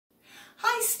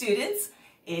students,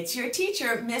 it's your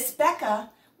teacher, Miss Becca.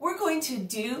 We're going to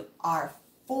do our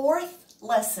fourth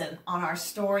lesson on our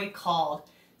story called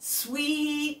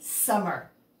Sweet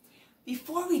Summer.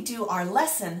 Before we do our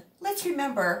lesson, let's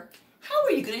remember, how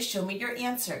are you going to show me your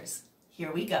answers?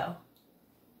 Here we go.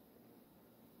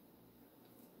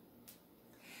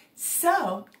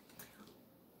 So,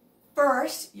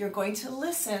 first you're going to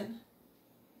listen.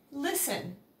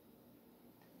 Listen.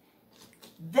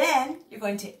 Then you're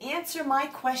going to answer my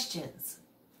questions.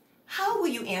 How will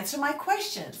you answer my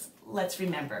questions? Let's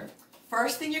remember.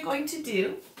 First thing you're going to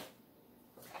do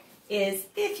is,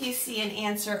 if you see an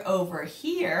answer over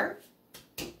here,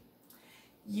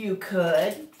 you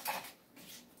could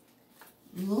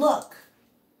look.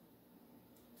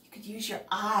 You could use your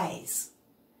eyes,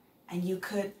 and you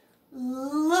could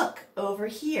look over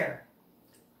here.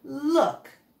 Look.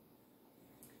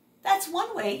 That's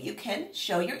one way you can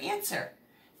show your answer.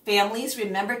 Families,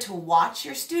 remember to watch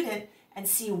your student and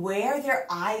see where their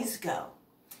eyes go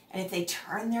and if they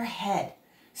turn their head.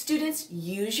 Students,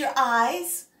 use your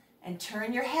eyes and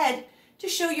turn your head to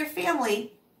show your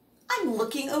family, I'm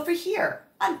looking over here.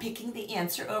 I'm picking the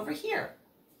answer over here.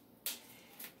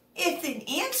 If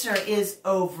the answer is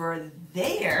over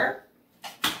there,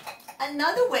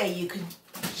 another way you could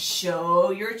show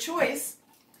your choice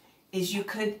is you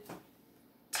could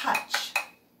touch.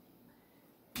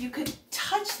 You could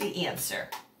touch the answer,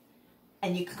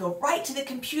 and you could go right to the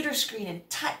computer screen and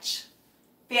touch.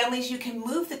 Families, you can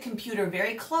move the computer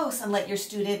very close and let your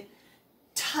student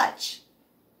touch.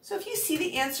 So if you see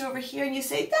the answer over here and you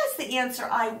say, that's the answer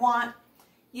I want,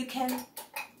 you can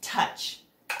touch.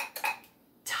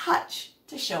 Touch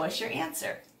to show us your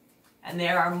answer. And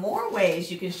there are more ways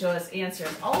you can show us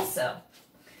answers also.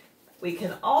 We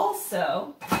can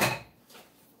also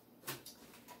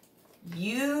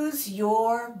use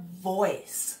your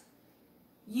voice.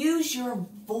 Use your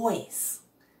voice.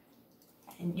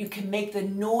 And you can make the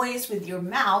noise with your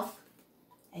mouth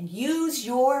and use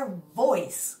your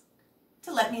voice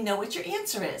to let me know what your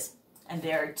answer is. And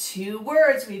there are two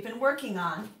words we've been working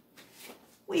on.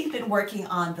 We've been working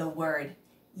on the word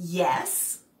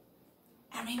yes.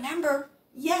 And remember,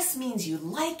 yes means you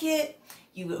like it,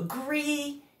 you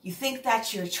agree, you think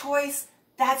that's your choice,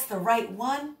 that's the right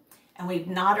one. And we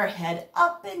nod our head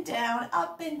up and down,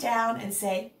 and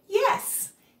say,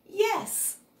 yes,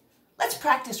 yes. Let's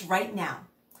practice right now.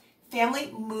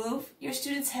 Family, move your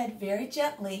student's head very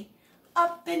gently,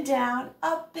 up and down,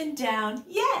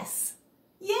 yes,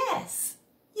 yes,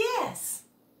 yes.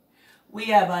 We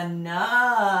have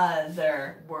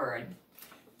another word.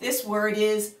 This word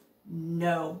is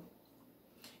no.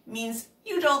 Means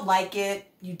you don't like it,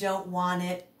 you don't want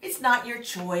it, it's not your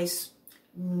choice,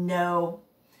 no.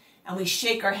 And we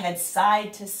shake our head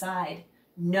side to side.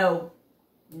 No,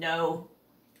 no,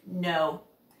 no.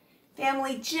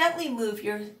 Family, gently move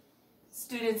your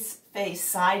student's face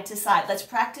side to side. Let's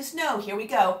practice no. Here we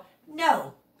go.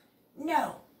 No,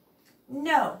 no,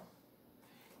 no.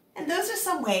 And those are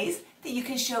some ways that you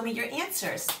can show me your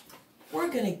answers.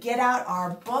 We're going to get out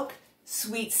our book,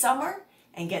 Sweet Summer,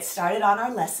 and get started on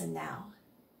our lesson now.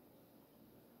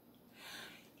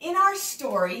 In our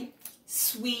story,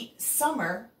 Sweet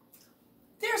Summer,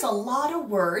 there's a lot of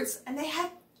words, and they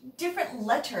have different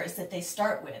letters that they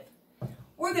start with.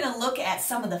 We're going to look at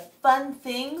some of the fun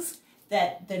things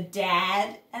that the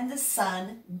dad and the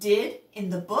son did in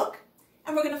the book,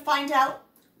 and we're going to find out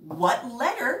what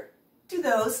letter do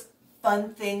those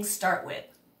fun things start with.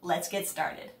 Let's get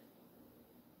started.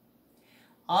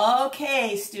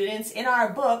 Okay, students, in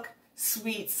our book,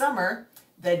 Sweet Summer,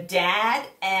 the dad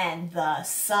and the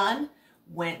son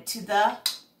went to the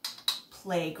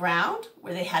playground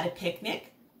where they had a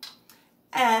picnic,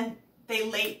 and they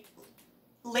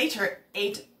later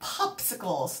ate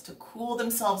popsicles to cool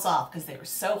themselves off because they were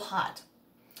so hot.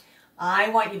 I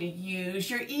want you to use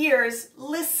your ears.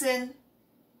 Listen.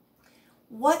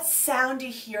 What sound do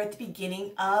you hear at the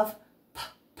beginning of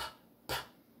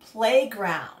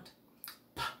playground?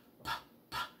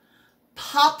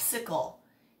 Popsicle.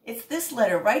 It's this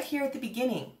letter right here at the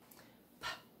beginning.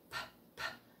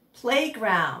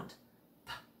 Playground.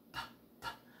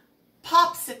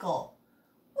 Popsicle.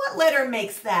 What letter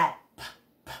makes that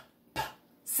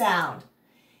sound?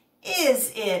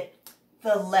 Is it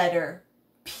the letter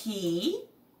P,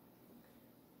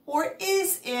 or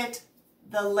is it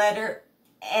the letter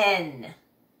N?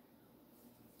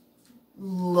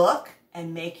 Look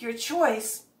and make your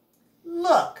choice.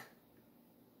 Look.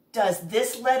 Does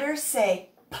this letter say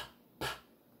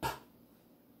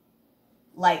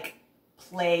like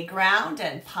playground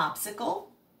and popsicle?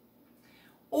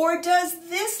 Or does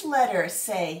this letter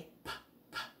say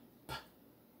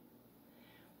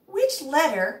Which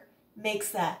letter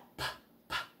makes that p,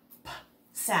 p, p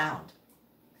sound?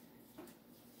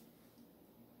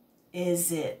 Is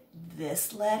it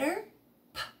this letter?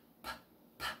 P, p,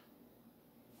 p.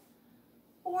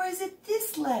 Or is it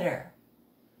this letter?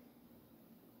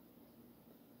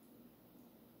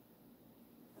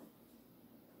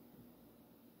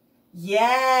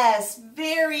 Yes,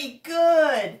 very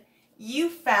good. You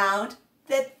found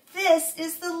that this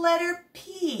is the letter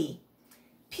P.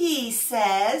 P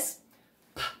says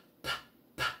p, p,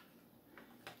 p.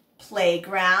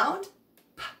 Playground,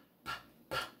 p, p,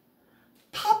 p.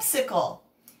 Popsicle.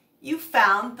 You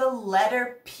found the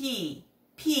letter P.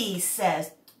 P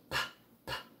says p,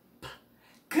 p, p.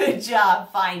 Good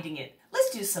job finding it. Let's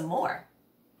do some more.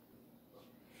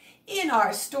 In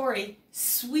our story,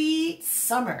 Sweet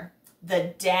Summer,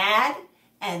 the dad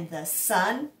and the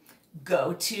son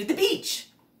go to the beach.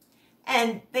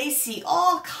 And they see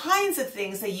all kinds of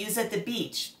things they use at the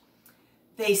beach.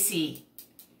 They see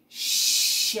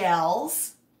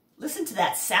shells. Listen to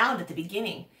that sound at the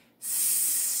beginning.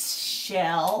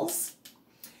 Shells.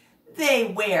 They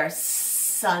wear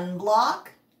sunblock.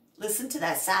 Listen to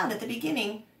that sound at the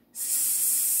beginning.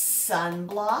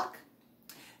 Sunblock.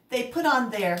 They put on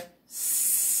their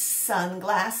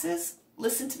sunglasses.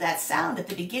 Listen to that sound at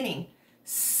the beginning.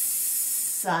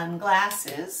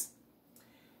 Sunglasses.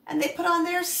 And they put on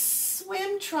their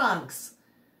swim trunks.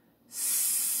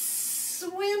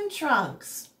 Swim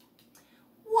trunks.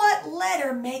 What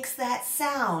letter makes that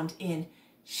sound in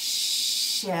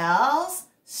shells,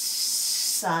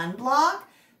 sunblock,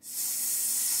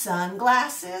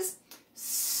 sunglasses,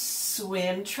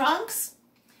 swim trunks?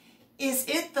 Is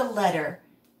it the letter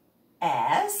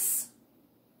S?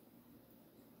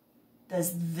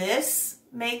 Does this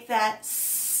make that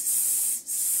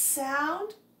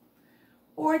sound?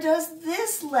 Or does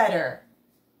this letter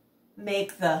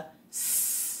make the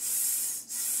sound?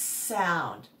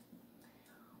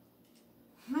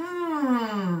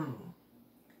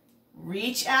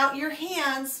 Reach out your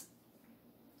hands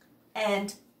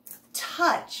and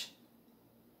touch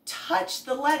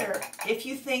the letter if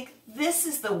you think this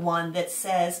is the one that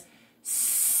says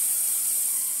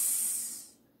S.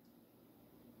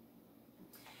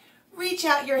 Reach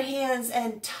out your hands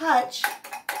and touch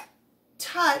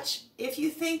if you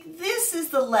think this is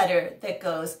the letter that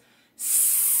goes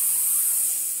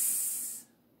S.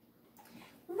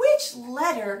 Which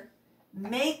letter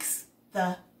makes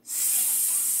the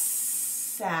sound?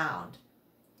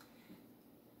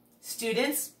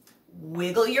 Students,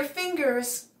 wiggle your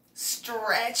fingers,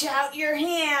 stretch out your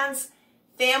hands.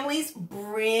 Families,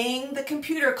 bring the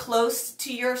computer close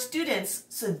to your students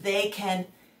so they can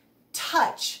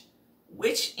touch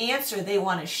which answer they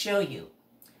want to show you.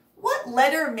 What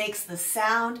letter makes the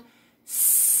sound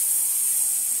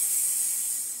S?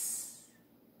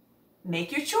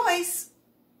 Make your choice.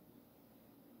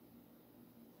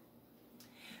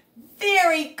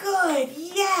 Very good,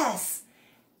 yes.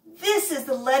 This is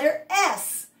the letter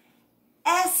S.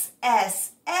 S,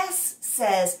 S, S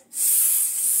says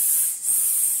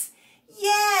S.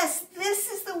 Yes, this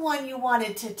is the one you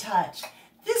wanted to touch.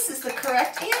 This is the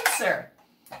correct answer.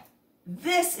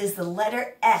 This is the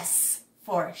letter S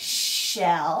for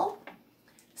shell,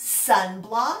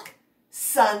 sunblock,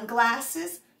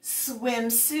 sunglasses,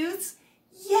 swimsuits.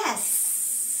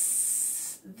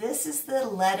 Yes, this is the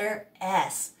letter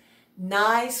S.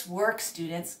 Nice work,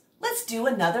 students. Let's do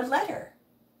another letter.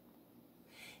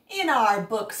 In our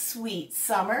book, Sweet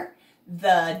Summer,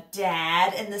 the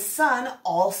dad and the son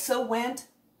also went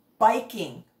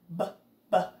biking,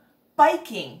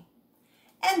 biking.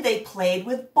 And they played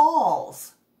with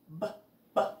balls,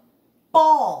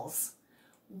 balls.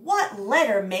 What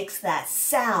letter makes that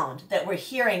sound that we're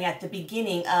hearing at the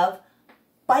beginning of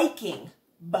biking,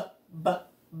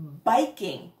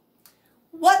 biking?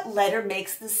 What letter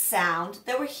makes the sound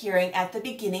that we're hearing at the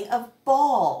beginning of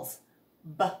balls?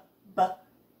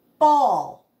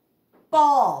 Ball,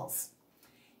 balls.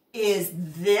 Is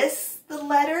this the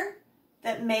letter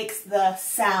that makes the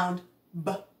sound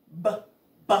b?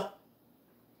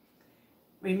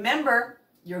 Remember,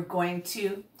 you're going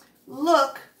to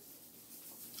look.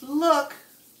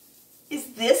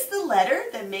 Is this the letter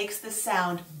that makes the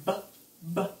sound b?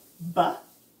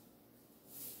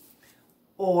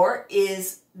 Or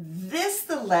is this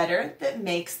the letter that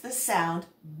makes the sound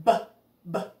b?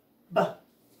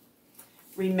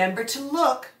 Remember to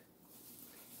look.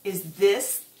 Is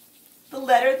this the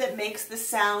letter that makes the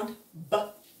sound b?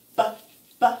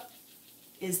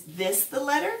 Is this the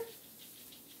letter?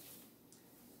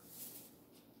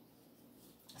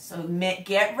 So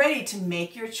get ready to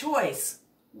make your choice.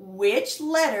 Which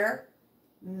letter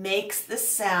makes the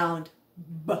sound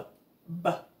b? B,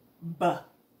 B.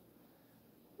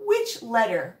 Which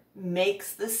letter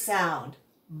makes the sound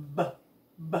B,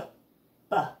 B,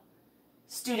 B?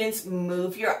 Students,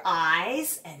 move your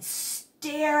eyes and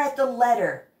stare at the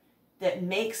letter that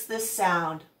makes the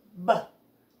sound B,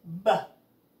 B,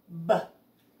 B.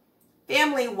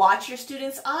 Family, watch your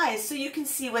students' eyes so you can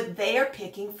see what they are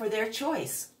picking for their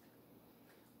choice.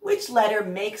 Which letter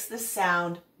makes the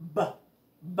sound B,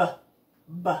 B,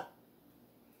 B?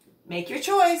 Make your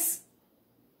choice.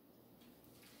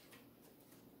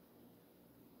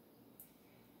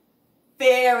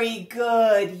 Very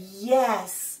good.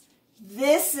 Yes.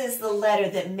 This is the letter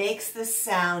that makes the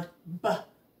sound B,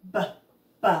 B,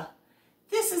 B.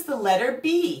 This is the letter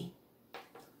B.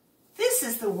 This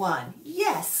is the one.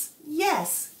 Yes,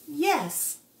 yes,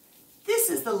 yes.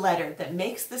 This is the letter that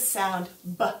makes the sound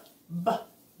B, B,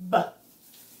 B.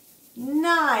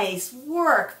 Nice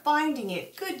work finding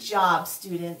it. Good job,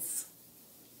 students.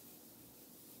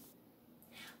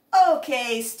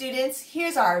 Okay, students,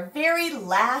 here's our very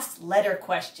last letter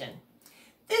question.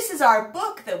 This is our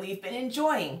book that we've been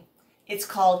enjoying. It's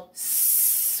called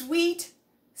Sweet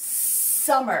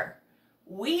Summer.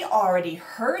 We already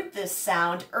heard this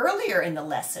sound earlier in the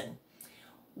lesson.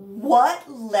 What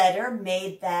letter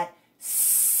made that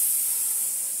sound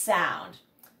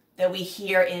that we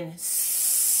hear in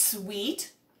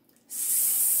Sweet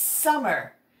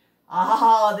Summer?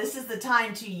 Oh, this is the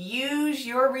time to use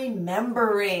your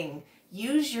remembering.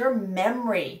 Use your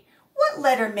memory. What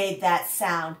letter made that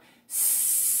sound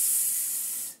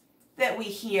that we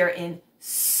hear in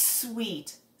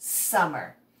Sweet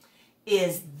Summer?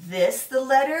 Is this the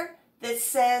letter that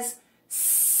says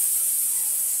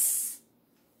S?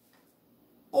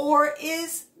 Or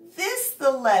is this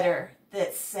the letter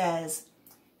that says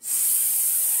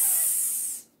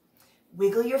S?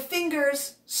 Wiggle your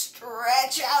fingers,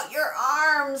 stretch out your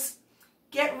arms,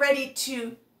 get ready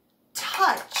to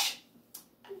touch.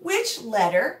 Which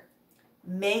letter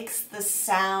makes the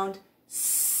sound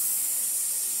S?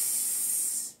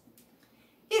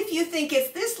 If you think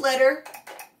it's this letter,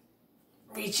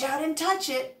 reach out and touch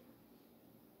it.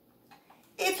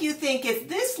 If you think it's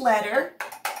this letter,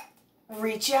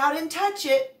 reach out and touch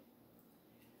it.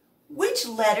 Which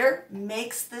letter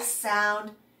makes the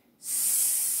sound S?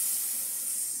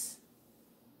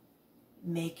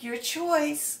 Make your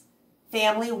choice.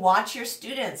 Family, watch your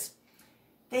students.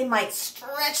 They might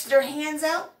stretch their hands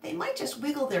out. They might just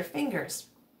wiggle their fingers.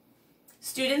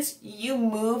 Students, you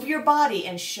move your body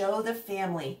and show the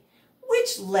family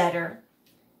which letter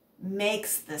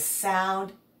makes the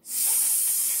sound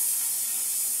S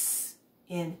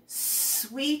in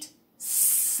Sweet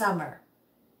Summer.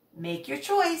 Make your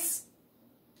choice.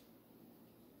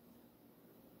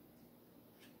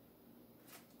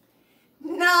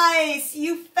 Nice,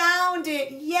 you found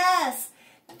it. Yes,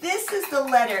 this is the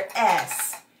letter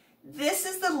S. This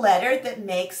is the letter that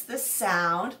makes the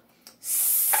sound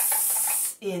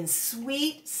S in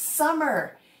Sweet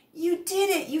Summer. You did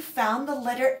it. You found the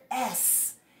letter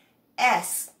S.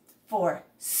 S for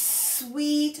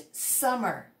Sweet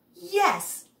Summer.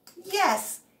 Yes,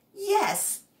 yes,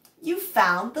 yes. You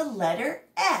found the letter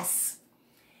S.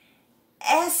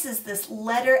 S is this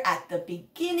letter at the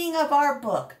beginning of our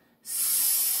book.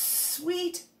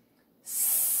 Sweet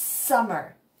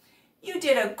Summer. You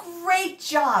did a great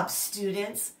job,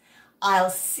 students. I'll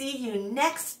see you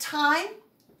next time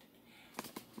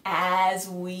as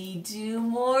we do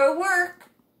more work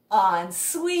on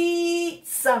Sweet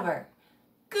Summer.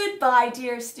 Goodbye,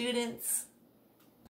 dear students.